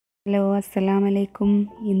Hello അസ്സലാമു അലൈക്കും.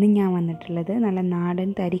 ഇന്ന് ഞാൻ വന്നിട്ടുള്ളത് നല്ല നാടൻ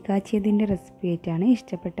തരി കാച്ചിയതിൻ്റെ റെസിപ്പി ആയിട്ടാണ്.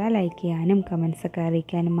 ഇഷ്ടപ്പെട്ടാൽ ലൈക്ക് ചെയ്യാനും കമൻസൊക്കെ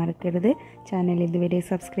അറിയിക്കാനും മറക്കരുത്. ചാനൽ ഇതുവരെ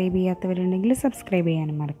സബ്സ്ക്രൈബ് ചെയ്യാത്തവരുണ്ടെങ്കിൽ സബ്സ്ക്രൈബ്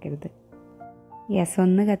ചെയ്യാനും മറക്കരുത്. ഗ്യാസ്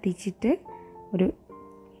ഒന്ന് കത്തിച്ചിട്ട് ഒരു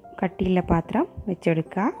കട്ടിയുള്ള പാത്രം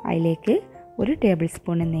വെച്ചെടുക്കുക. അതിലേക്ക് 1 ടേബിൾ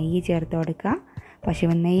സ്പൂൺ നെയ്യ് ചേർത്ത് കൊടുക്കുക.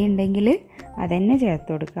 പശുവിൻ നെയ്യ് ഉണ്ടെങ്കിൽ അതന്നെ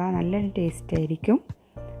ചേർത്ത് കൊടുക്കുക, നല്ലൊരു ടേസ്റ്റ് ആയിരിക്കും.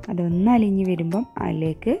 അതൊന്ന് അലിഞ്ഞ് വരുമ്പം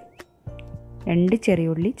അതിലേക്ക് 2 ചെറിയ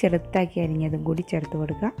ഉള്ളി ചെറുതാക്കി അരിഞ്ഞതും കൂടി ചേർത്ത്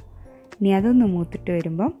കൊടുക്കുക. ഇനി അതൊന്ന് മൂത്തിട്ട്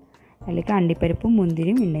വരുമ്പം അതിലേക്ക് അണ്ടിപ്പരിപ്പും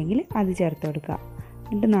മുന്തിരിയും ഉണ്ടെങ്കിൽ അത് ചേർത്ത് കൊടുക്കുക.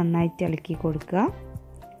 എന്നിട്ട് നന്നായിട്ട് ഇളക്കി കൊടുക്കുക.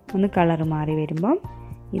 ഒന്ന് കളർ മാറി വരുമ്പം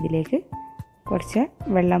ഇതിലേക്ക് കുറച്ച്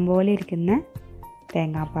വെള്ളം പോലെ ഇരിക്കുന്ന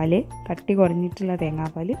തേങ്ങാപ്പാൽ, കട്ടി കുറഞ്ഞിട്ടുള്ള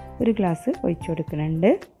തേങ്ങാപ്പാൽ 1 ഗ്ലാസ് ഒഴിച്ചു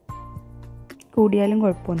കൊടുക്കുന്നുണ്ട്. കൂടിയാലും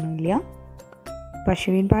കുഴപ്പമൊന്നുമില്ല.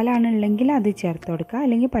 പശുവിൻ പാലാണ് ഉള്ളെങ്കിൽ അത് ചേർത്ത് കൊടുക്കുക,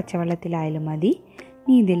 അല്ലെങ്കിൽ പച്ചവെള്ളത്തിലായാലും മതി.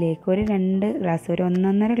 ഇനി ഇതിലേക്ക് ഒരു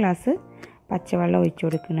 1.5 ഗ്ലാസ് പച്ചവെള്ളം ഒഴിച്ചു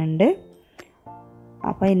കൊടുക്കുന്നുണ്ട്.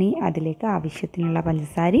 അപ്പോൾ ഇനി അതിലേക്ക് ആവശ്യത്തിനുള്ള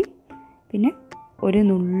പഞ്ചസാരയും പിന്നെ ഒരു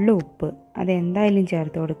നുള്ളു ഉപ്പ് അതെന്തായാലും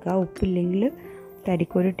ചേർത്ത് കൊടുക്കുക. ഉപ്പില്ലെങ്കിൽ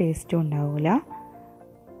തരിക്കൊരു ടേസ്റ്റും ഉണ്ടാവില്ല.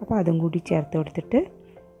 അപ്പോൾ അതും കൂടി ചേർത്ത് കൊടുത്തിട്ട്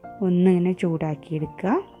ഒന്നിങ്ങനെ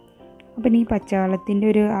ചൂടാക്കിയെടുക്കുക. അപ്പം ഈ പച്ചവെള്ളത്തിൻ്റെ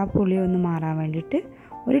ആ പുളി ഒന്ന് മാറാൻ വേണ്ടിയിട്ട്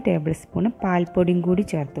 1 ടേബിൾ സ്പൂൺ പാൽപ്പൊടിയും കൂടി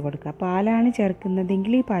ചേർത്ത് കൊടുക്കുക. പാലാണ്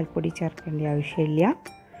ചേർക്കുന്നതെങ്കിൽ ഈ പാൽപ്പൊടി ചേർക്കേണ്ട ആവശ്യമില്ല.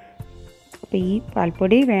 അപ്പോൾ ഈ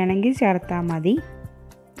പാൽപ്പൊടി വേണമെങ്കിൽ ചേർത്താൽ മതി,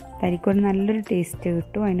 തരിക്കൊരു നല്ലൊരു ടേസ്റ്റ്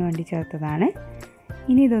കിട്ടും, അതിന് വേണ്ടി ചേർത്തതാണ്.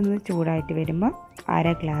 ഇനി ഇതൊന്ന് ചൂടായിട്ട് വരുമ്പോൾ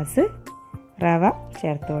 1/2 ഗ്ലാസ് റവ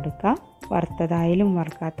ചേർത്ത് കൊടുക്കുക. വറുത്തതായാലും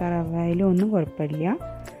വറുക്കാത്ത റവ ആയാലും ഒന്നും കുഴപ്പമില്ല.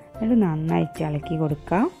 എന്നിട്ട് നന്നായിട്ട് ഇളക്കി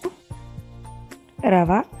കൊടുക്കുക.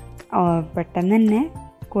 റവ പെട്ടെന്ന് തന്നെ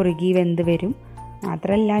കുറുകി വെന്ത് വരും.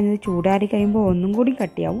 മാത്രമല്ല ഇത് ചൂടാറി കഴിയുമ്പോൾ ഒന്നും കൂടി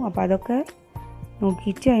കട്ടിയാവും. അപ്പോൾ അതൊക്കെ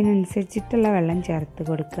നോക്കിയിട്ട് അതിനനുസരിച്ചിട്ടുള്ള വെള്ളം ചേർത്ത്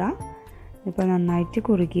കൊടുക്കുക. ഇപ്പോൾ നന്നായിട്ട്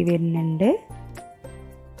കുറുകി വരുന്നുണ്ട്.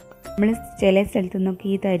 നമ്മൾ ചില സ്ഥലത്തു നിന്നൊക്കെ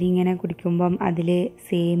ഈ തരി ഇങ്ങനെ കുടിക്കുമ്പം അതിൽ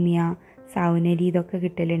സേമിയ, സാവുനരി ഇതൊക്കെ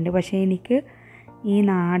കിട്ടലുണ്ട്. പക്ഷേ എനിക്ക് ഈ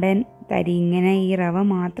നാടൻ തരി ഇങ്ങനെ ഈ റവ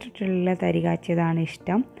മാത്രമായിട്ടുള്ള തരി കാച്ചിയതാണ്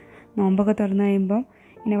ഇഷ്ടം. നോമ്പൊക്കെ തുറന്നു കഴിയുമ്പം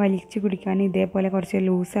ഇങ്ങനെ വലിച്ച് കുടിക്കാൻ ഇതേപോലെ കുറച്ച്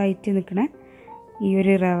ലൂസായിട്ട് നിൽക്കണ ഈ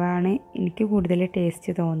ഒരു റവ ആണ് എനിക്ക് കൂടുതൽ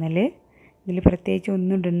ടേസ്റ്റ് തോന്നൽ. ഇതിൽ പ്രത്യേകിച്ച്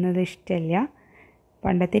ഒന്നും ഇടുന്നത് ഇഷ്ടമല്ല.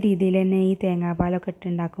 പണ്ടത്തെ രീതിയിൽ തന്നെ ഈ തേങ്ങാപ്പാലൊക്കെ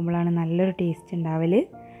ഇട്ടുണ്ടാക്കുമ്പോഴാണ് നല്ലൊരു ടേസ്റ്റ് ഉണ്ടാവൽ.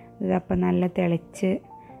 ഇതപ്പം നല്ല തിളച്ച്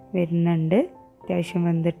വരുന്നുണ്ട്, അത്യാവശ്യം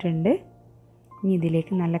വെന്തിട്ടുണ്ട്. ഇനി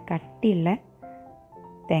ഇതിലേക്ക് നല്ല കട്ടിയുള്ള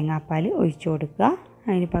തേങ്ങാപ്പാൽ ഒഴിച്ചു കൊടുക്കുക.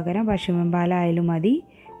 അതിന് പകരം പശുവിൻ പാലായാലും മതി.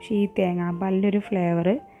 പക്ഷേ ഈ തേങ്ങാപ്പാലിൻ്റെ ഒരു ഫ്ലേവർ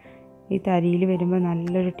ഈ തരിയിൽ വരുമ്പോൾ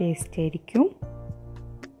നല്ലൊരു ടേസ്റ്റ് ആയിരിക്കും.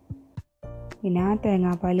 പിന്നെ ആ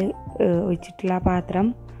തേങ്ങാപ്പാൽ ഒഴിച്ചിട്ടുള്ള പാത്രം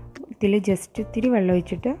ഇതിൽ ജസ്റ്റ് ഇത്തിരി വെള്ളം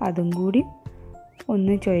ഒഴിച്ചിട്ട് അതും കൂടി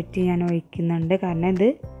ഒന്ന് ചുഴറ്റി ഞാൻ ഒഴിക്കുന്നുണ്ട്. കാരണം ഇത്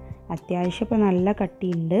അത്യാവശ്യം ഇപ്പോൾ നല്ല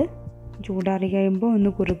കട്ടിയുണ്ട്. ചൂടാറി കഴിയുമ്പോൾ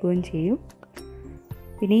ഒന്ന് കുറുകുകയും ചെയ്യും.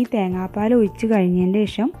 പിന്നെ ഈ തേങ്ങാപ്പാൽ ഒഴിച്ച് കഴിഞ്ഞതിൻ്റെ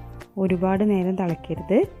ശേഷം ഒരുപാട് നേരം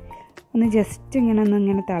തിളക്കരുത്. ഒന്ന് ജസ്റ്റ്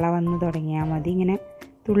ഇങ്ങനെ തിള വന്ന് തുടങ്ങിയാൽ മതി. ഇങ്ങനെ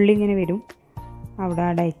തുള്ളി ഇങ്ങനെ വരും അവിടെ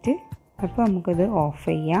ആയിട്ട്. അപ്പോൾ നമുക്കത് ഓഫ്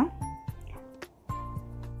ചെയ്യാം.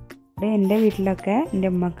 എൻ്റെ വീട്ടിലൊക്കെ എൻ്റെ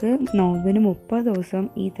അമ്മക്ക് നോമ്പിന് 30 ദിവസം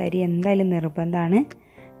ഈ തരി എന്തായാലും നിർബന്ധമാണ്.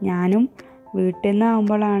 ഞാനും വീട്ടിൽ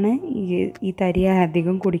നിന്നാകുമ്പോഴാണ് ഈ തരി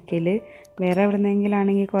അധികം കുടിക്കൽ. വേറെ എവിടെ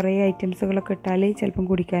നിന്നെങ്കിലാണെങ്കിൽ കുറേ ഐറ്റംസുകളൊക്കെ ഇട്ടാൽ ചിലപ്പം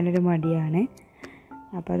കുടിക്കാനൊരു മടിയാണ്.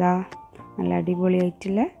 അപ്പോൾ അതാ നല്ല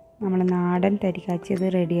അടിപൊളിയായിട്ടുള്ള നമ്മൾ നാടൻ തരി കാച്ചിയത്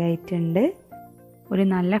റെഡി ആയിട്ടുണ്ട്. ഒരു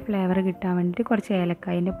നല്ല ഫ്ലേവർ കിട്ടാൻ വേണ്ടിയിട്ട് കുറച്ച്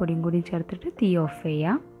ഏലക്കായൻ്റെ പൊടിയും കൂടി ചേർത്തിട്ട് തീ ഓഫ്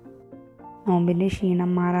ചെയ്യാം. നോമ്പിൻ്റെ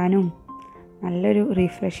ക്ഷീണം മാറാനും നല്ലൊരു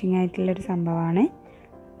റിഫ്രഷിംഗ് ആയിട്ടുള്ളൊരു സംഭവമാണ്.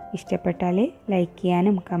 ഇഷ്ടപ്പെട്ടാൽ ലൈക്ക്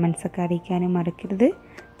ചെയ്യാനും കമൻസൊക്കെ അറിയിക്കാനും മറക്കരുത്.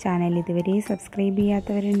 ചാനൽ ഇതുവരെ സബ്സ്ക്രൈബ്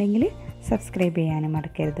ചെയ്യാത്തവരുണ്ടെങ്കിൽ സബ്സ്ക്രൈബ് ചെയ്യാനും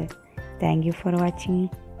മറക്കരുത്. Thank you for watching.